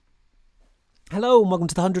Hello and welcome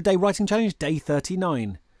to the 100 Day Writing Challenge, Day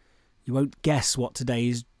 39. You won't Day 39. You won't guess what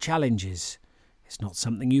today's challenge is. It's not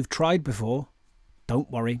something you've tried before. Don't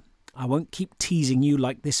worry, I won't keep teasing you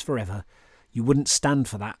like this forever. You wouldn't stand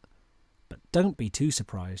for that. But don't be too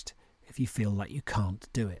surprised if you feel like you can't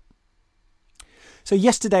do it. So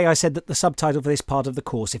yesterday I said that the subtitle for this part of the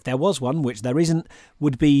course, if there was one, which there isn't,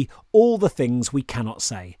 would be All the Things We Cannot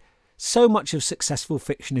Say. So much of successful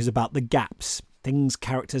fiction is about the gaps, things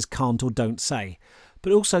characters can't or don't say,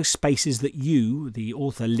 but also spaces that you, the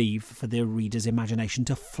author, leave for the reader's imagination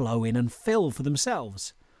to flow in and fill for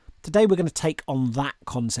themselves. Today we're going to take on that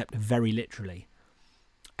concept very literally.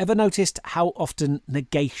 Ever noticed how often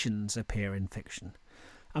negations appear in fiction?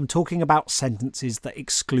 I'm talking about sentences that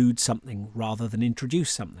exclude something rather than introduce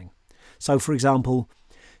something. So, for example,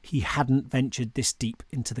 he hadn't ventured this deep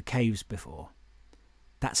into the caves before.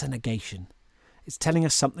 That's a negation. It's telling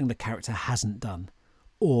us something the character hasn't done,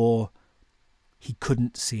 or he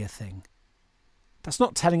couldn't see a thing. That's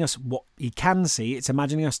not telling us what he can see. It's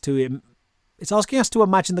asking us to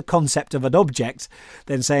imagine the concept of an object,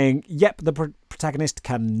 then saying, "Yep, the protagonist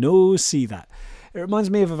can no see that." It reminds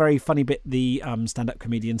me of a very funny bit the stand-up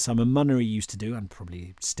comedian Simon Munnery used to do, and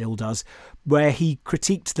probably still does, where he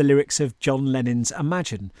critiqued the lyrics of John Lennon's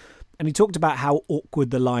Imagine. And he talked about how awkward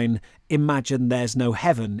the line, "Imagine there's no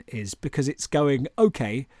heaven," is, because it's going,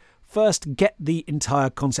 okay, first get the entire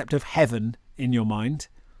concept of heaven in your mind.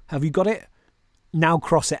 Have you got it? Now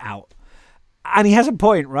cross it out. And he has a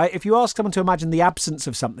point, right? If you ask someone to imagine the absence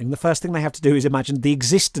of something, the first thing they have to do is imagine the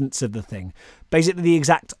existence of the thing. Basically the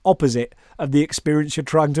exact opposite of the experience you're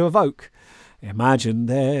trying to evoke. Imagine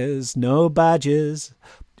there's no badgers.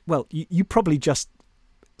 Well, you probably just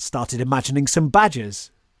started imagining some badgers.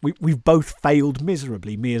 We've both failed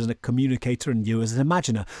miserably, me as a communicator and you as an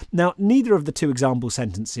imaginer. Now, neither of the two example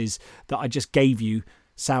sentences that I just gave you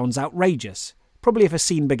sounds outrageous. Probably if a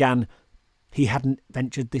scene began, "He hadn't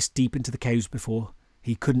ventured this deep into the caves before.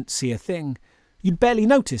 He couldn't see a thing." You'd barely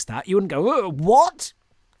notice that. You wouldn't go, what?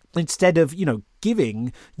 Instead of,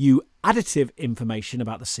 giving you additive information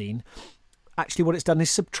about the scene, actually what it's done is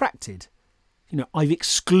subtracted. I've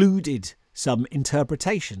excluded some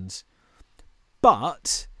interpretations.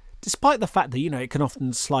 But despite the fact that, it can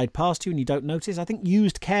often slide past you and you don't notice, I think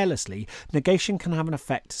used carelessly, negation can have an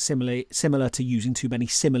effect similar to using too many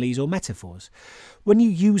similes or metaphors. When you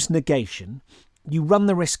use negation, you run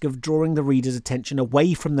the risk of drawing the reader's attention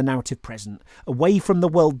away from the narrative present, away from the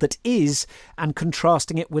world that is, and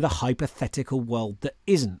contrasting it with a hypothetical world that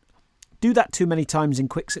isn't. Do that too many times in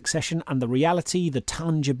quick succession and the reality, the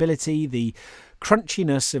tangibility, the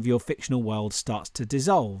crunchiness of your fictional world starts to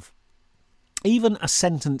dissolve. Even a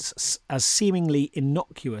sentence as seemingly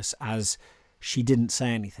innocuous as "she didn't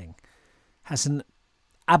say anything" has an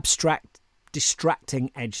abstract,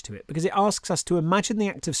 distracting edge to it, because it asks us to imagine the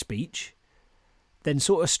act of speech, then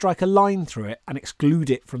sort of strike a line through it and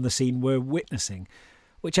exclude it from the scene we're witnessing,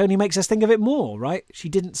 which only makes us think of it more, right? She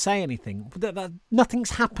didn't say anything.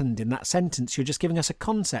 Nothing's happened in that sentence. You're just giving us a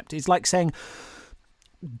concept. It's like saying,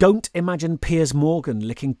 don't imagine Piers Morgan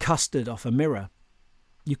licking custard off a mirror.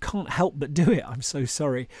 You can't help but do it. I'm so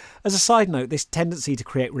sorry. As a side note, this tendency to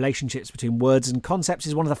create relationships between words and concepts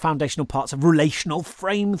is one of the foundational parts of relational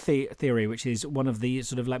frame theory, which is one of the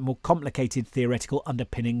sort of like more complicated theoretical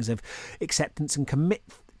underpinnings of acceptance and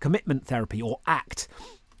commitment therapy, or ACT.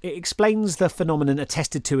 It explains the phenomenon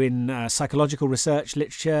attested to in psychological research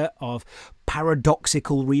literature of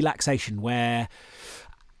paradoxical relaxation, where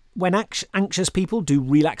when anxious people do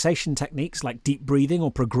relaxation techniques like deep breathing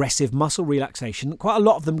or progressive muscle relaxation, quite a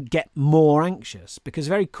lot of them get more anxious because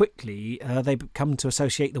very quickly they come to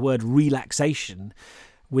associate the word relaxation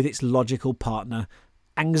with its logical partner,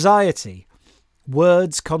 anxiety.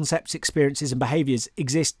 Words, concepts, experiences and behaviours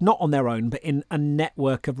exist not on their own, but in a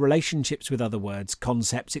network of relationships with other words,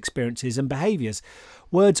 concepts, experiences and behaviours.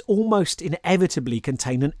 Words almost inevitably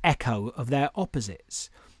contain an echo of their opposites.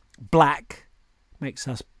 Black makes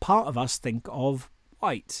part of us think of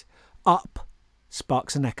white. Up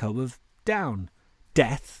sparks an echo of down.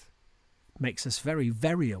 Death makes us very,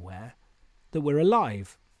 very aware that we're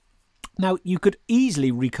alive. Now, you could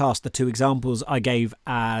easily recast the two examples I gave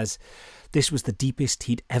as "this was the deepest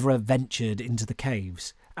he'd ever ventured into the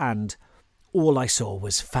caves" and "all I saw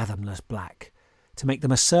was fathomless black," to make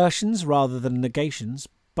them assertions rather than negations,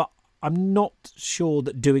 but I'm not sure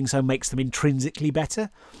that doing so makes them intrinsically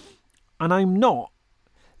better. And I'm not,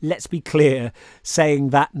 let's be clear,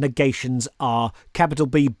 saying that negations are capital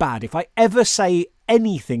B bad. If I ever say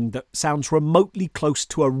anything that sounds remotely close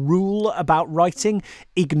to a rule about writing,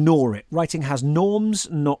 ignore it. Writing has norms,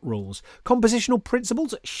 not rules. Compositional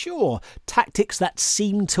principles? Sure. Tactics that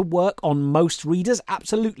seem to work on most readers?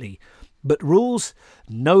 Absolutely. But rules?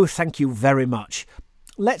 No, thank you very much.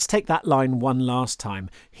 Let's take that line one last time.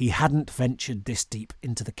 He hadn't ventured this deep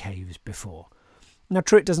into the caves before. Now,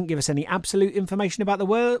 true, it doesn't give us any absolute information about the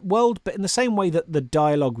world, but in the same way that the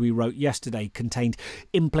dialogue we wrote yesterday contained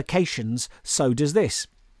implications, so does this.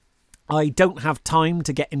 I don't have time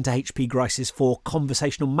to get into H.P. Grice's 4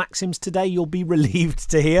 conversational maxims today, you'll be relieved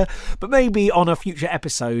to hear, but maybe on a future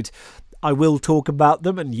episode I will talk about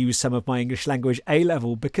them and use some of my English language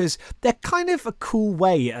A-level, because they're kind of a cool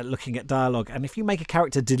way at looking at dialogue. And if you make a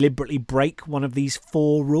character deliberately break one of these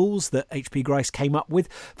 4 rules that H.P. Grice came up with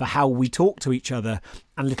for how we talk to each other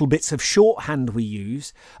and little bits of shorthand we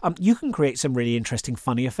use, you can create some really interesting,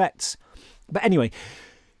 funny effects. But anyway,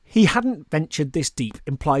 he hadn't ventured this deep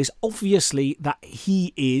implies obviously that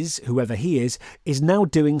he is, whoever he is now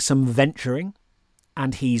doing some venturing,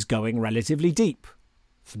 and he's going relatively deep.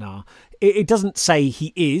 Now, it doesn't say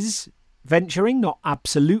he is venturing, not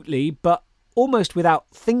absolutely, but almost without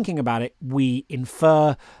thinking about it, we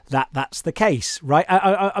infer that that's the case, right?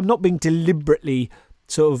 I'm not being deliberately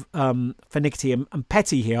sort of finicky and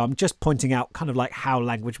petty here. I'm just pointing out kind of like how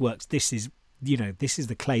language works. This is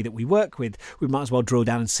the clay that we work with. We might as well drill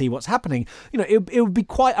down and see what's happening. It would be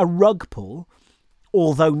quite a rug pull,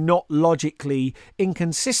 although not logically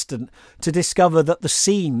inconsistent, to discover that the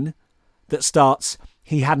scene that starts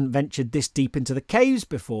 "he hadn't ventured this deep into the caves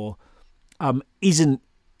before" isn't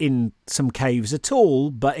in some caves at all,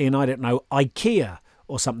 but in, I don't know, IKEA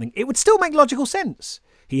or something. It would still make logical sense.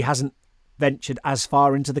 He hasn't ventured as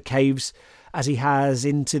far into the caves as he has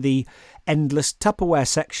into the endless Tupperware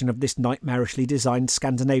section of this nightmarishly designed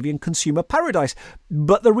Scandinavian consumer paradise.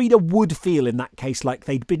 But the reader would feel in that case like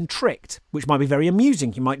they'd been tricked, which might be very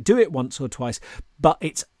amusing. You might do it once or twice, but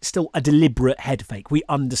it's still a deliberate head fake. We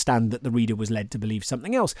understand that the reader was led to believe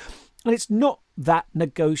something else. And it's not that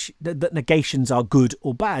negations are good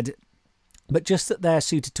or bad, but just that they're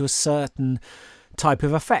suited to a certain type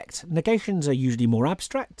of effect. Negations are usually more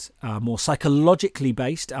abstract, more psychologically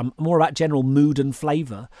based, more about general mood and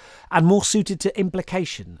flavour, and more suited to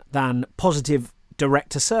implication than positive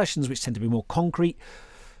direct assertions, which tend to be more concrete.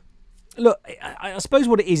 Look, I suppose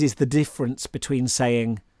what it is the difference between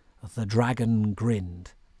saying "the dragon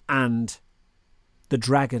grinned" and "the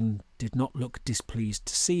dragon did not look displeased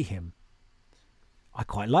to see him." I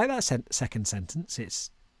quite like that second sentence.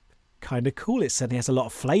 It's kind of cool. It certainly has a lot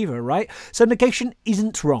of flavour, right? So negation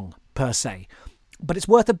isn't wrong per se, but it's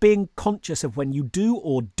worth being conscious of when you do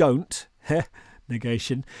or don't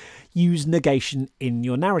use negation in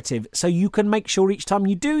your narrative, so you can make sure each time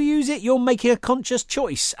you do use it, you're making a conscious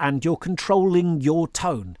choice and you're controlling your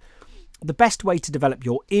tone. The best way to develop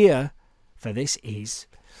your ear for this is,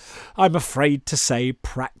 I'm afraid to say,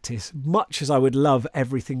 practice. Much as I would love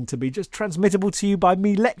everything to be just transmittable to you by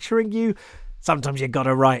me lecturing you, sometimes you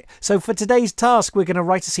gotta write. So for today's task, we're going to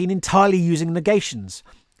write a scene entirely using negations.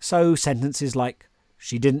 So sentences like,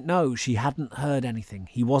 "She didn't know, she hadn't heard anything,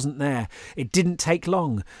 he wasn't there, it didn't take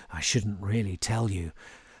long, I shouldn't really tell you,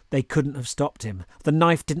 they couldn't have stopped him, the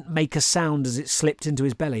knife didn't make a sound as it slipped into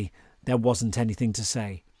his belly, there wasn't anything to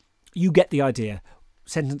say." You get the idea.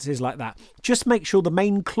 Sentences like that. Just make sure the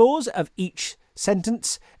main clause of each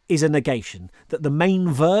sentence is a negation, that the main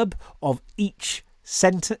verb of each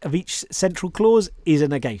central clause is a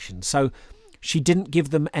negation. So, "she didn't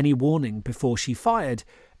give them any warning before she fired"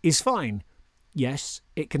 is fine. Yes,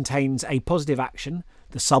 it contains a positive action,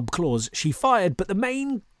 the subclause "she fired," but the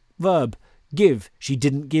main verb, give, "she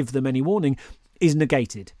didn't give them any warning," is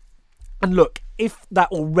negated. And look, if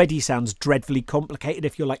that already sounds dreadfully complicated,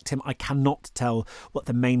 if you're like, "Tim, I cannot tell what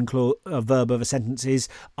the main verb of a sentence is,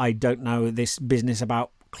 I don't know this business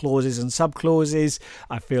about clauses and subclauses,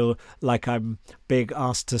 I feel like I'm being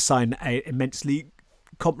asked to sign an immensely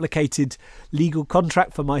complicated legal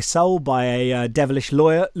contract for my soul by a devilish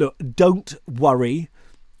lawyer," look, don't worry.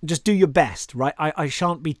 Just do your best, right? I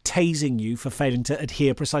shan't be tasing you for failing to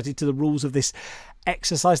adhere precisely to the rules of this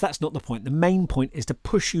exercise. That's not the point. The main point is to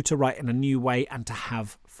push you to write in a new way and to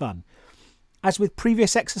have fun. As with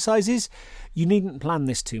previous exercises, you needn't plan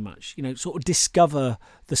this too much. Sort of discover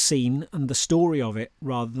the scene and the story of it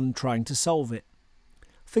rather than trying to solve it.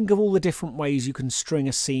 Think of all the different ways you can string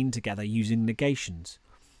a scene together using negations.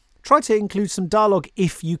 Try to include some dialogue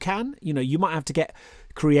if you can. You might have to get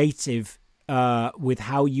creative with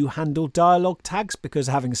how you handle dialogue tags, because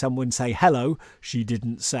having someone say "hello, she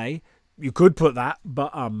didn't say," you could put that,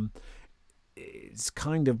 but it's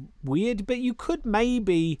kind of weird, but you could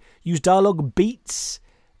maybe use dialogue beats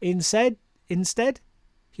instead.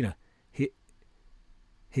 You know,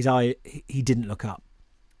 his eye, he didn't look up.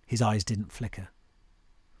 His eyes didn't flicker.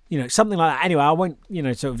 You know, something like that. Anyway, I won't,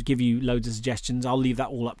 sort of give you loads of suggestions. I'll leave that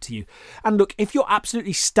all up to you. And look, if you're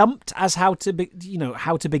absolutely stumped as how to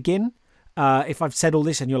begin, if I've said all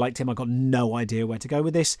this and you're like, Tim, I've got no idea where to go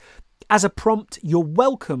with this, as a prompt, you're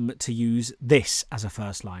welcome to use this as a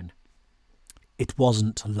first line. It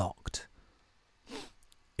wasn't locked.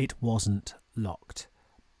 It wasn't locked.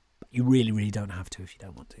 You really, really don't have to if you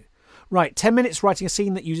don't want to. Right, 10 minutes writing a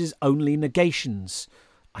scene that uses only negations.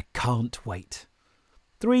 I can't wait.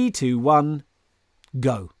 3, 2, 1,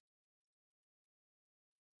 go.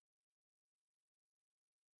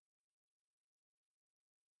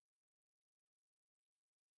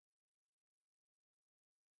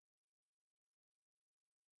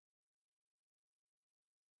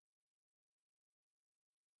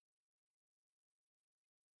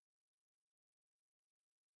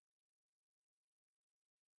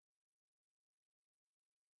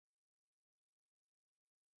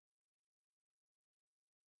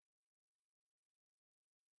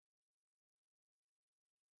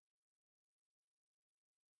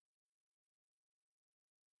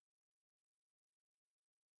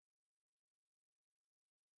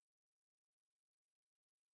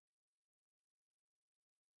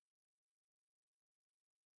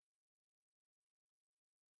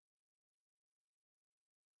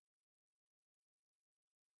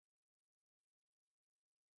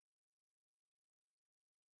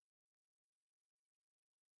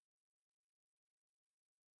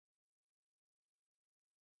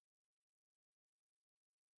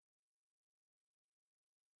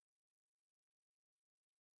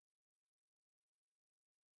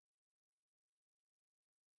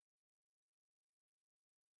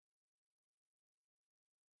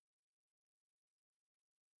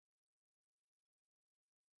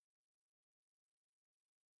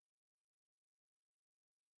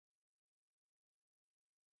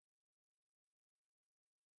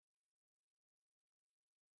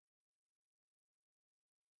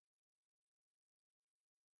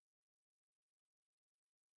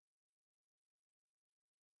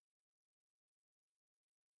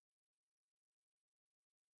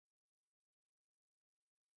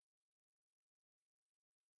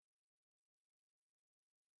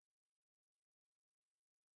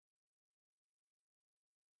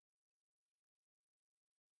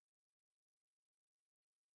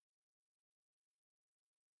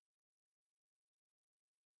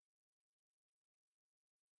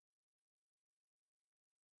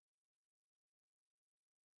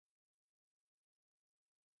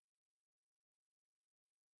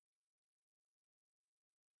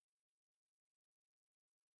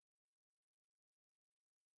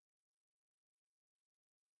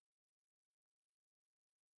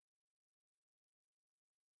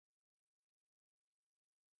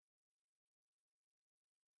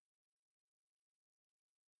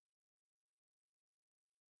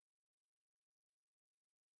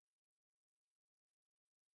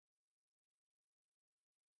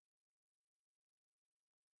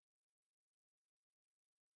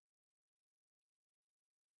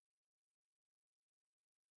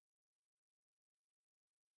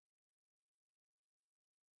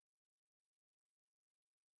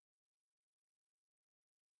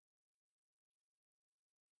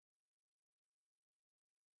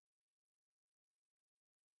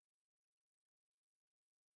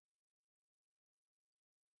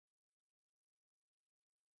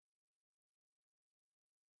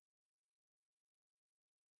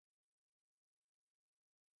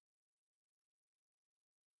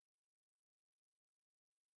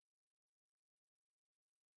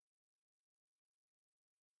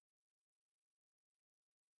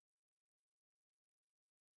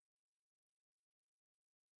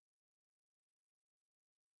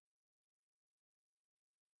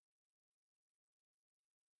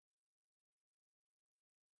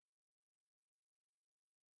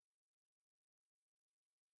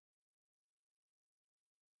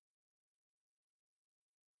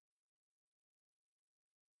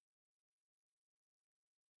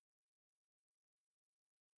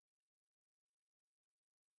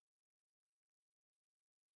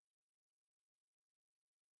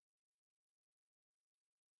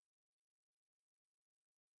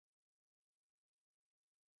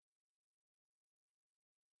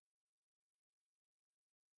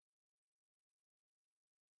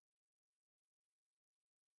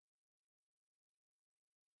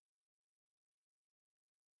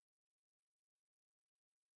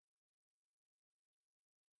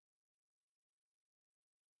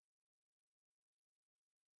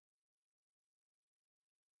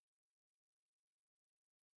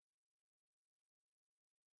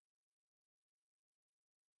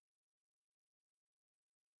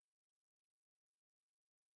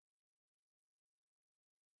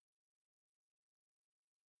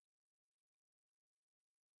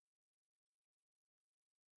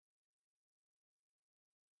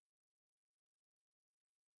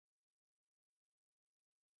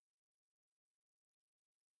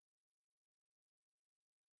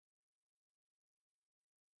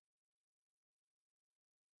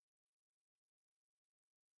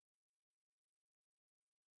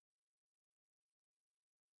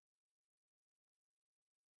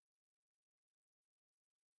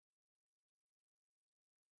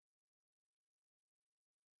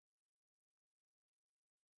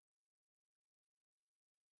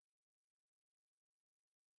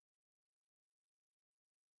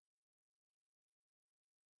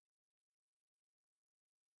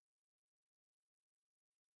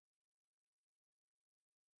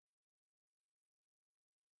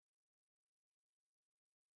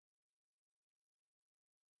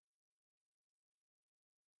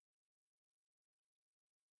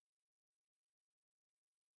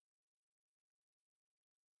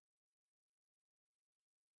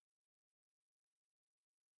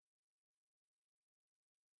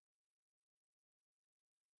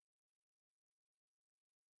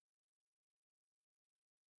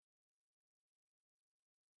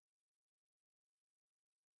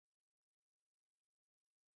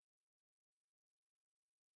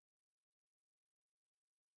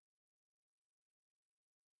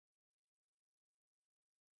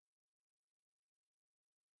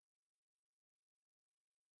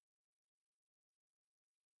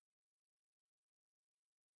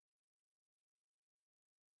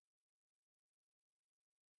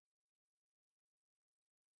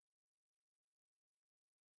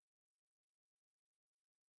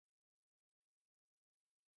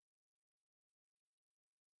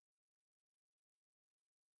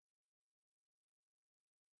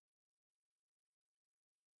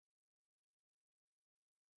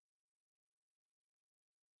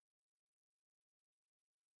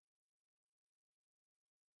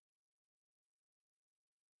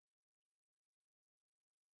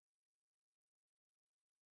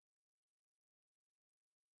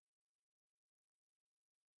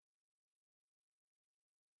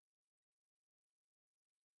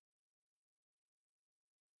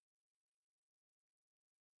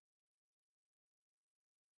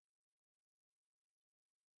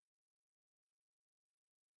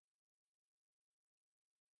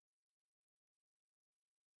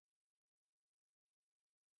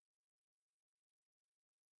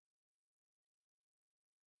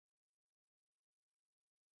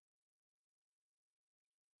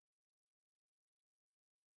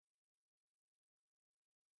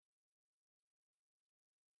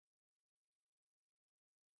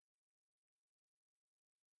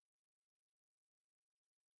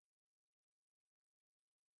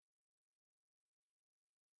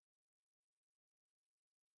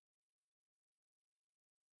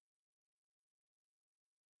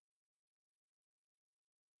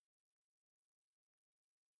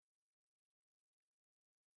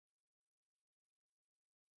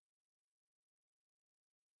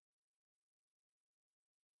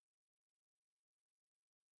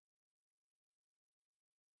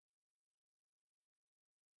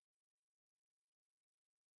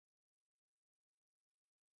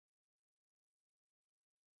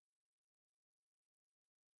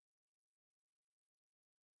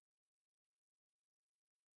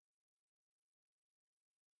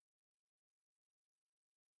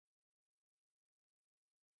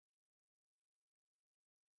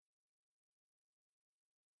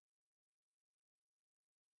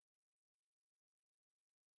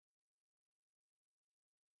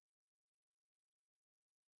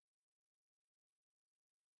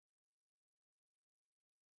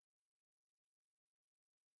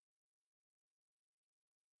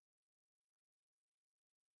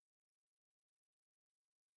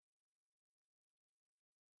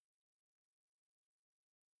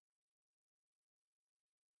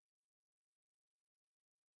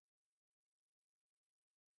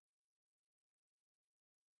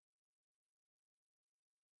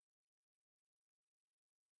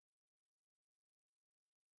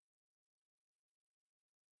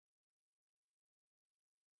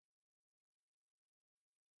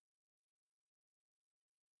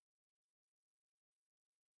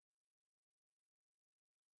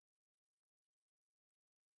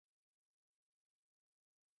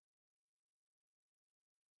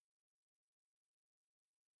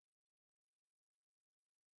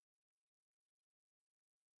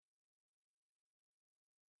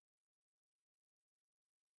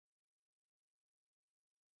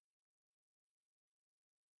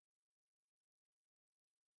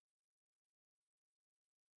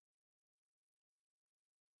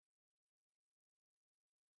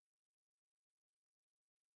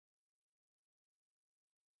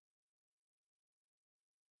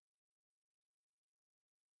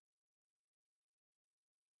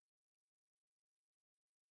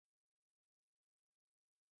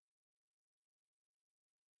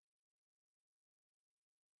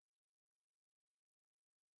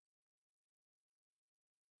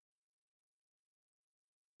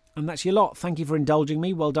 And that's your lot. Thank you for indulging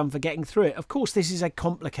me. Well done for getting through it. Of course, this is a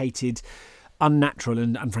complicated, unnatural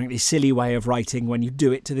and frankly silly way of writing when you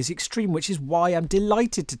do it to this extreme, which is why I'm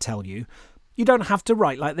delighted to tell you you don't have to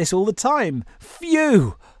write like this all the time.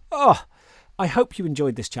 Phew! Oh, I hope you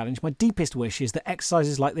enjoyed this challenge. My deepest wish is that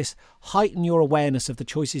exercises like this heighten your awareness of the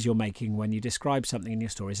choices you're making when you describe something in your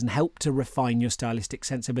stories and help to refine your stylistic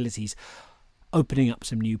sensibilities, opening up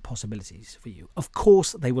some new possibilities for you. Of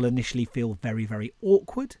course, they will initially feel very, very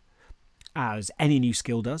awkward, as any new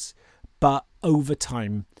skill does, but over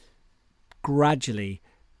time, gradually,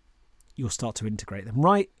 you'll start to integrate them.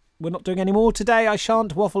 Right, we're not doing any more today. I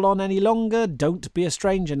shan't waffle on any longer. Don't be a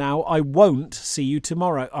stranger now. I won't see you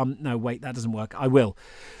tomorrow. No, wait, that doesn't work. I will.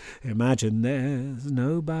 Imagine there's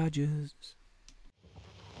no badges.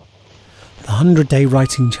 The 100-Day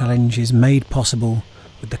Writing Challenge is made possible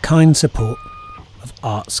with the kind support of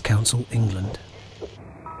Arts Council England.